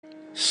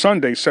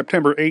Sunday,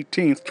 September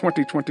 18th,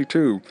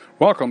 2022.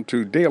 Welcome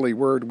to Daily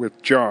Word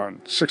with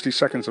John, 60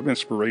 seconds of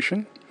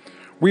inspiration.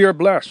 We are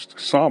blessed,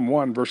 Psalm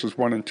 1, verses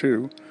 1 and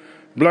 2.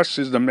 Blessed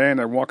is the man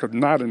that walketh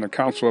not in the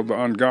counsel of the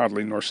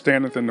ungodly, nor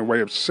standeth in the way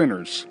of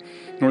sinners,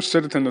 nor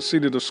sitteth in the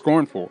seat of the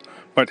scornful.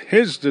 But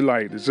his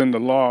delight is in the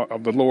law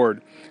of the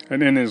Lord,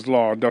 and in his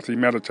law doth he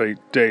meditate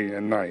day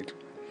and night.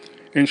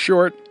 In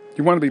short,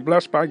 you want to be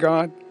blessed by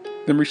God?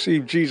 Then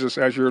receive Jesus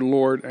as your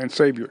Lord and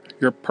Savior,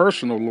 your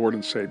personal Lord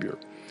and Savior.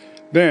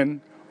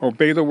 Then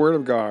obey the word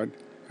of God,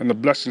 and the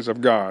blessings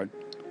of God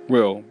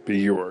will be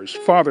yours.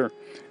 Father,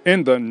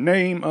 in the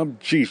name of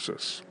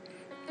Jesus,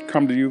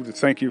 come to you to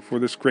thank you for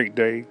this great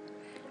day.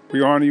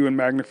 We honor you and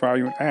magnify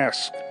you and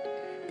ask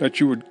that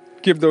you would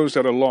give those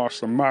that are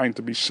lost a mind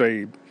to be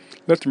saved.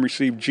 Let them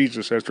receive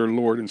Jesus as their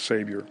Lord and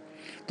Savior.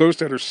 Those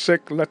that are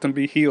sick, let them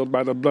be healed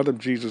by the blood of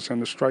Jesus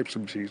and the stripes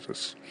of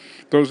Jesus.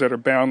 Those that are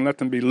bound, let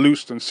them be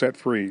loosed and set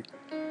free.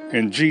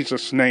 In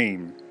Jesus'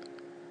 name,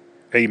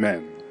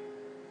 amen.